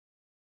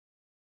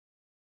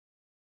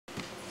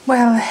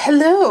Well,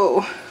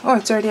 hello. Oh,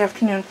 it's already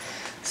afternoon.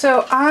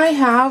 So I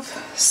have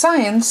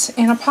science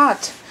in a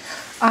pot.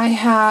 I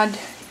had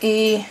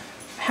a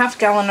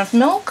half-gallon of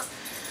milk,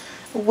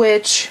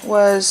 which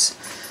was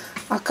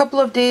a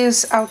couple of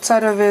days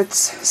outside of its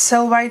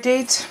sell-by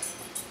date.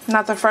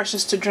 Not the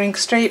freshest to drink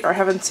straight or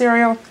have in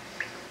cereal.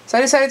 So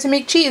I decided to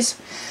make cheese.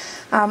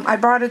 I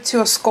brought it to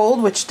a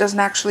scald, which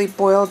doesn't actually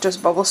boil,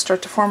 just bubbles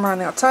start to form around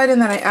the outside,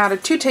 and then I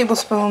added 2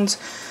 tablespoons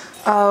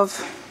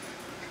of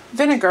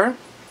vinegar,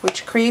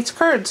 which creates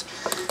curds.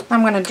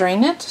 I'm going to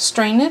drain it,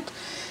 strain it,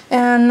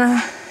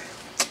 and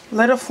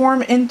let it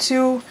form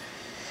into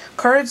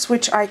curds,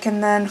 which I can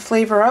then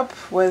flavor up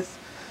with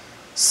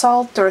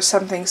salt or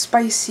something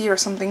spicy or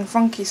something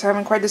funky. So I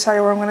haven't quite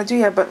decided what I'm going to do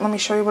yet, but let me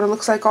show you what it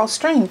looks like all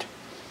strained.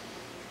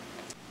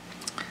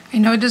 I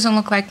know it doesn't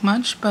look like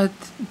much, but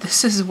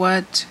this is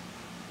what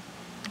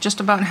just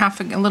about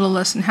a little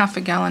less than half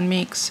a gallon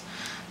makes.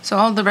 So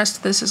all the rest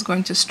of this is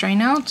going to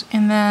strain out,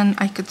 and then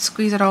I could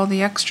squeeze out all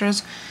the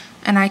extras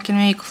and I can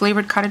make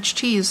flavored cottage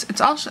cheese.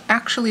 It's also,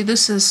 actually,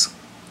 this is,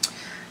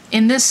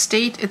 in this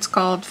state, it's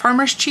called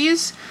farmer's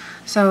cheese.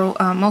 So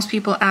most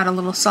people add a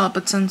little salt,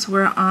 but since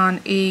we're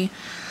on a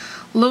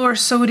lower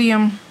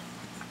sodium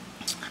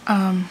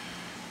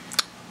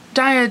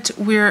diet,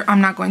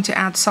 I'm not going to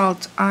add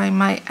salt. I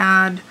might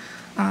add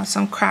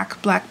some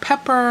cracked black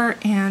pepper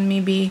and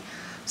maybe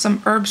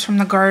some herbs from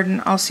the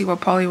garden. I'll see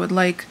what Polly would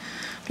like,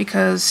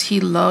 because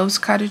he loves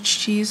cottage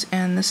cheese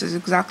and this is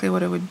exactly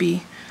what it would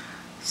be.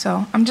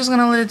 So I'm just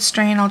gonna let it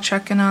strain. I'll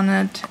check in on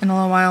it in a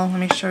little while. Let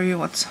me show you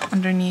what's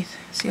underneath.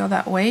 See all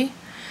that whey?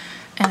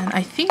 And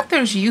I think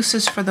there's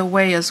uses for the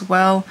whey as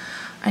well.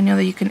 I know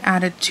that you can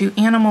add it to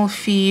animal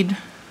feed.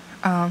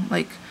 I'm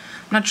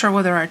not sure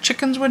whether our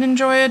chickens would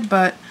enjoy it,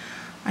 but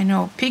I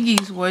know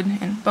piggies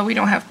would, but we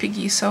don't have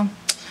piggies, so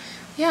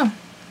yeah.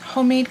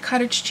 Homemade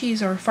cottage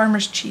cheese or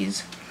farmer's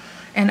cheese.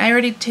 And I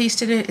already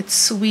tasted it. It's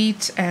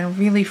sweet and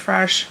really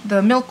fresh.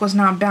 The milk was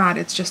not bad.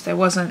 It's just it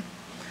wasn't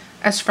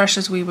as fresh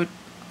as we would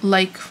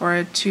like for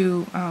it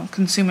to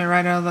consume it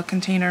right out of the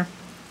container.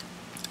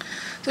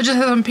 So just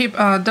have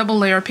a double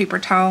layer paper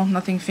towel,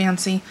 nothing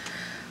fancy.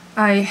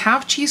 I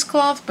have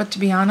cheesecloth, but to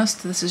be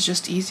honest, this is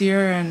just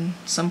easier and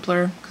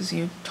simpler because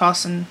you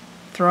toss and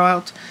throw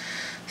out.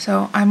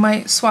 So I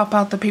might swap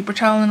out the paper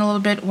towel in a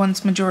little bit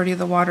once majority of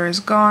the water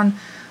is gone.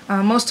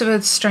 Most of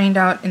it's strained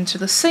out into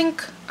the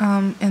sink,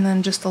 and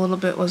then just a little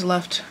bit was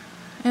left.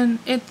 And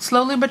it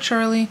slowly but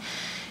surely,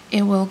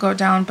 it will go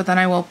down, but then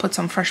I will put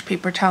some fresh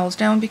paper towels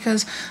down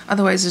because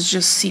otherwise it's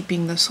just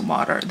seeping this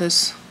water,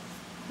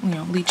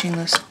 leaching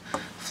this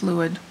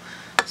fluid.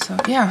 So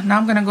yeah, now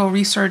I'm gonna go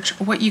research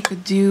what you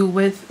could do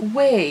with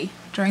whey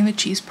during the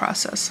cheese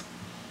process.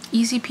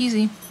 Easy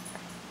peasy.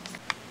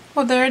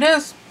 Well, there it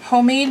is,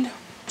 homemade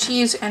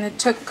cheese, and it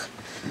took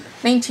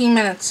 19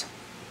 minutes,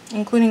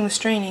 including the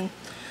straining.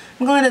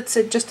 I'm gonna let it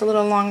sit just a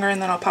little longer and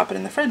then I'll pop it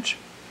in the fridge.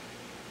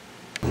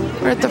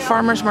 We're at the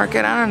farmer's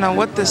market. I don't know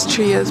what this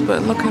tree is,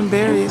 but look at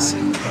berries. Oh,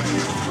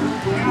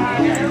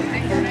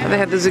 they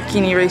had the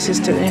zucchini races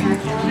today.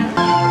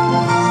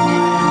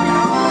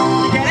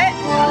 Get it?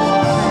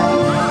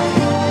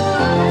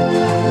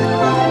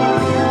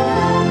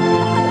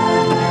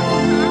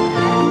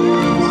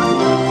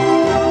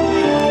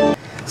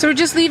 So we're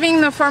just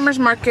leaving the farmer's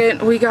market.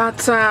 We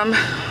got some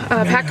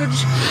a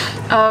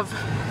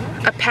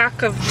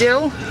pack of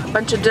dill, a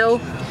bunch of dill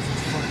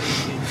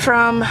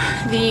from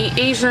the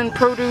Asian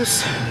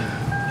produce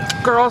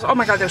girls. Oh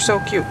my god, they're so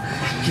cute.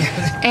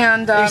 Yeah.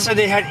 And they said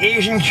they had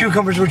Asian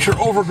cucumbers, which are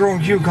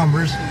overgrown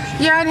cucumbers.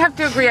 Yeah, I'd have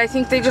to agree. I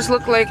think they just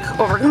look like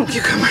overgrown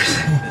cucumbers.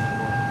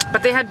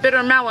 But they had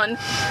bitter melon,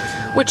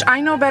 which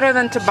I know better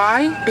than to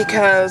buy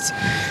because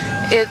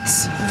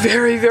it's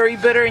very, very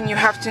bitter and you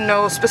have to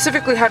know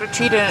specifically how to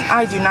treat it, and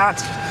I do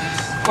not.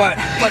 But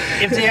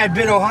if they had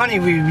bitter honey,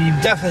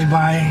 we'd definitely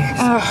buy.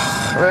 Oh,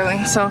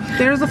 really? So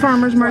there's the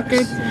farmer's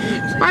market.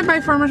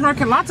 Bye-bye farmer's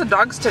market. Lots of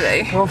dogs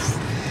today. Oof.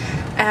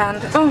 And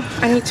oh,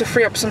 I need to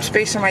free up some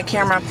space in my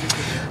camera.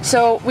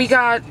 So we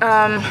got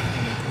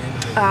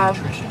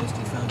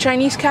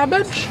Chinese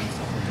cabbage,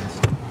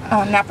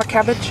 Napa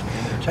cabbage.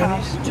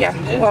 Chinese? Yeah.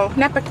 Well,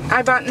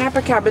 I bought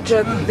Napa cabbage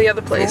at the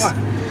other place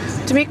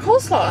to make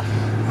coleslaw.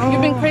 Oh.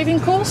 You've been craving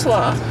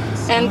coleslaw,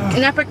 and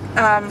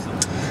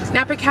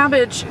Napa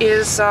cabbage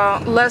is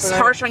less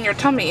harsh on your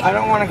tummy. I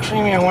don't want it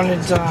creamy. I want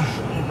it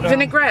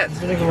vinaigrette.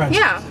 Vinaigrette.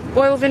 Yeah,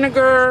 oil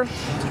vinegar,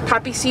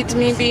 poppy seeds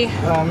maybe.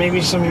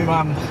 Maybe some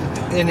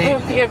in it. Oh,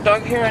 you have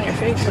dog hair on your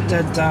face. Put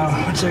that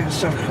what's that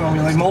stuff called?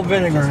 Like malt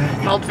vinegar in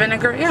it. Malt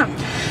vinegar, yeah.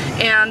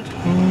 And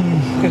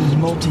because it's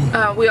malty.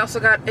 we also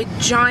got a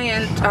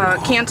giant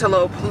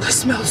cantaloupe. It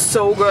smells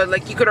so good.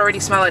 Like you could already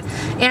smell it.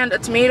 And a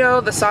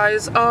tomato the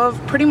size of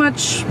pretty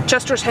much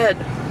Chester's head.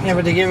 Yeah,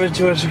 but they gave it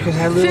to us because it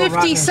had little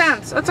 50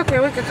 cents. That's okay.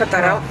 We could cut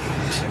that out.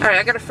 All right,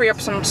 I gotta free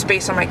up some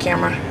space on my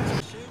camera.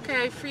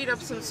 Okay, I freed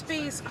up some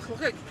space. Oh,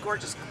 look at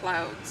gorgeous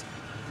clouds.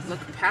 Look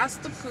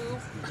past the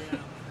poop,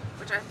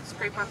 which I have to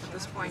scrape off at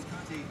this point.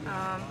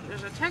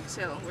 There's a tag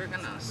sale we're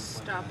gonna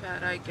stop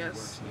at, I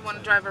guess. You want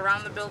to drive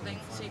around the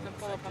building so you can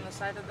pull up on the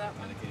side of that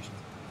one?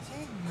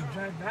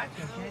 Drive back,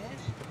 okay?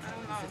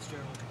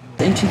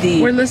 Into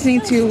the We're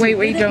listening to Wait,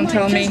 Wait, Don't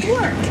Tell Me.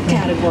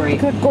 Category.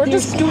 Good,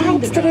 gorgeous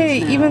clouds today.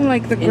 Even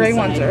like the gray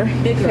ones are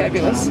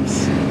fabulous.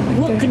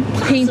 They're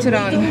painted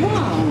on.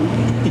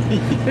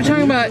 They're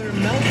talking about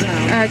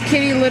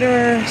kitty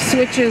litter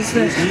switches,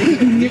 the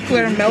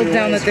nuclear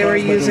meltdown that they were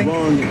using.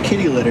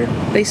 Kitty litter.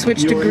 They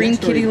switched to green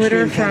kitty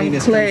litter from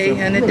clay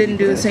and it didn't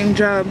do the same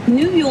job.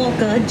 New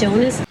Yorker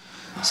Jonas.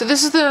 So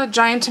this is the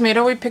giant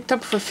tomato we picked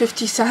up for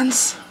 50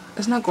 cents.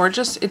 Isn't that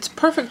gorgeous? It's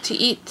perfect to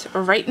eat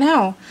right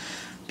now.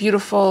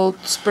 Beautiful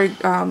sprig,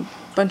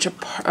 bunch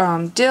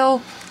of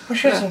dill. We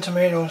should have some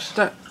tomatoes.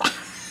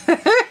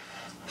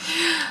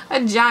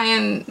 A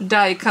giant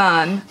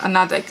daikon,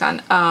 not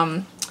daikon,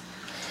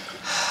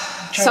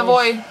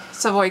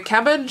 Savoy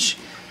cabbage,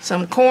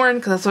 some corn,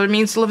 because that's what it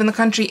means to live in the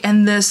country,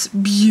 and this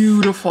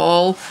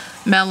beautiful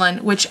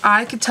melon, which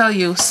I could tell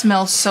you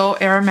smells so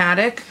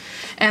aromatic.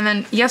 And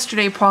then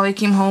yesterday, Polly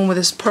came home with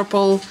this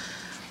purple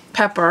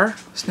pepper.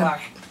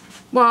 Black.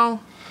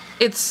 Well,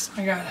 I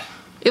got it.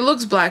 it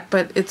looks black,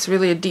 but it's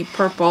really a deep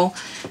purple.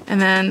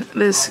 And then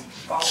this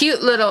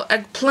cute little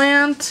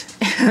eggplant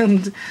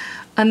and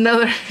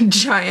another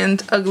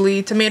giant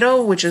ugly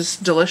tomato, which is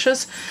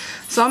delicious.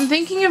 So I'm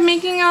thinking of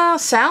making a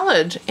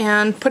salad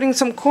and putting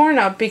some corn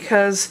up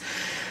because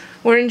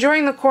we're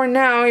enjoying the corn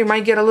now. You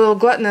might get a little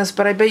gluttonous,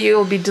 but I bet you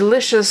it'll be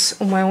delicious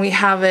when we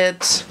have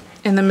it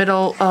in the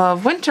middle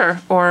of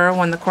winter or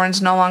when the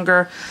corn's no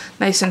longer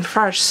nice and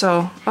fresh.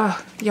 So,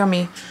 oh,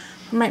 yummy.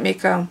 I might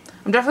make I'm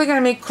definitely going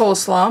to make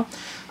coleslaw.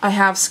 I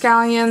have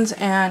scallions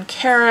and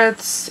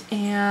carrots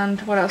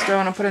and what else do I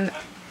want to put in?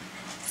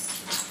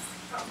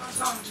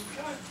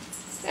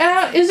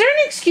 Is there an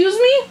excuse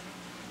me?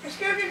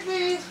 Excuse me,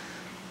 please.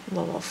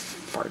 Little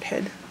fart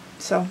head.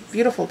 So,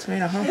 beautiful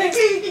tomato, huh?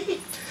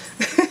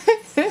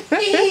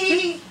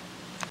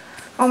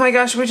 Oh my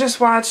gosh, we just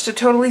watched a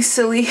totally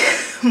silly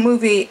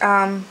movie.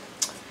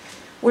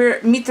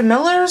 We're Meet the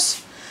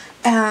Millers,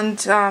 and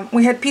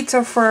we had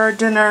pizza for our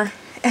dinner,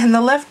 and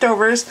the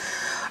leftovers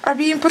are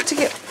being put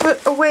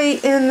away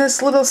in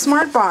this little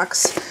smart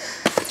box.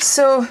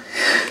 So,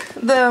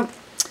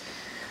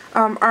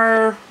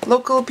 our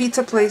local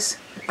pizza place,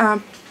 Da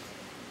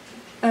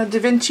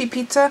Vinci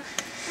Pizza,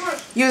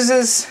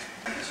 uses.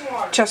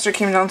 Chester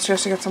came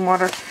downstairs to get some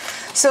water.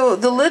 So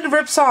the lid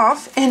rips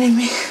off and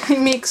it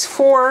makes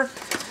 4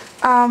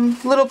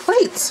 little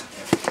plates.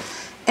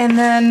 And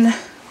then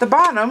the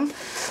bottom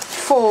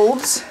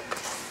folds.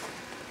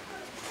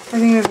 I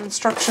think there's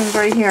instructions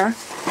right here.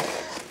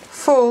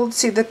 Folds,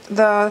 see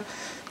the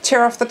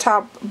tear off the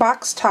top,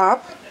 box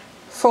top,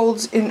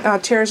 folds in,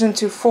 tears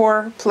into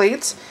 4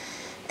 plates.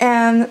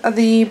 And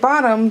the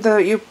bottom,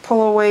 you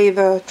pull away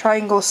the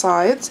triangle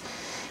sides,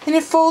 and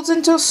it folds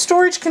into a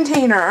storage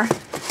container.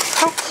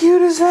 How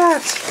cute is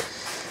that?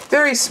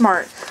 Very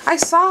smart. I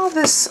saw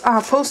this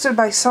posted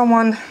by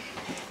someone,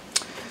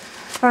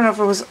 I don't know if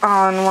it was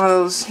on one of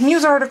those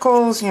news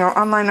articles,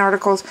 online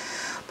articles,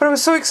 but I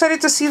was so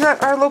excited to see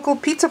that our local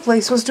pizza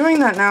place was doing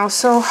that now.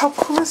 So how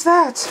cool is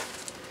that?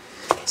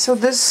 So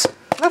this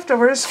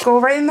leftovers go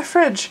right in the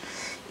fridge.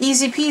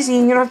 Easy peasy,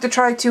 and you don't have to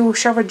try to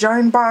shove a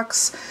giant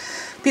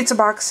pizza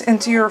box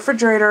into your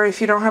refrigerator if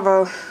you don't have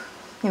a,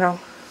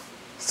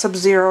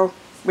 Sub-Zero.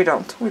 We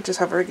don't. We just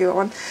have a regular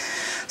one.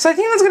 So I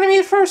think that's going to be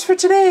it for us for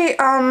today.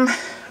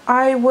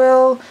 I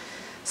will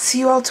see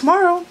you all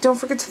tomorrow. Don't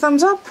forget to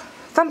thumbs up.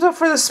 Thumbs up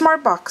for the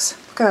smart box.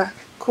 Look at that.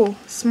 Cool.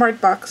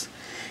 Smart box.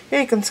 Here,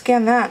 you can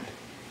scan that.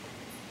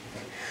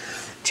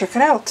 Check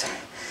it out.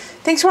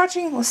 Thanks for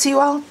watching. We'll see you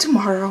all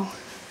tomorrow.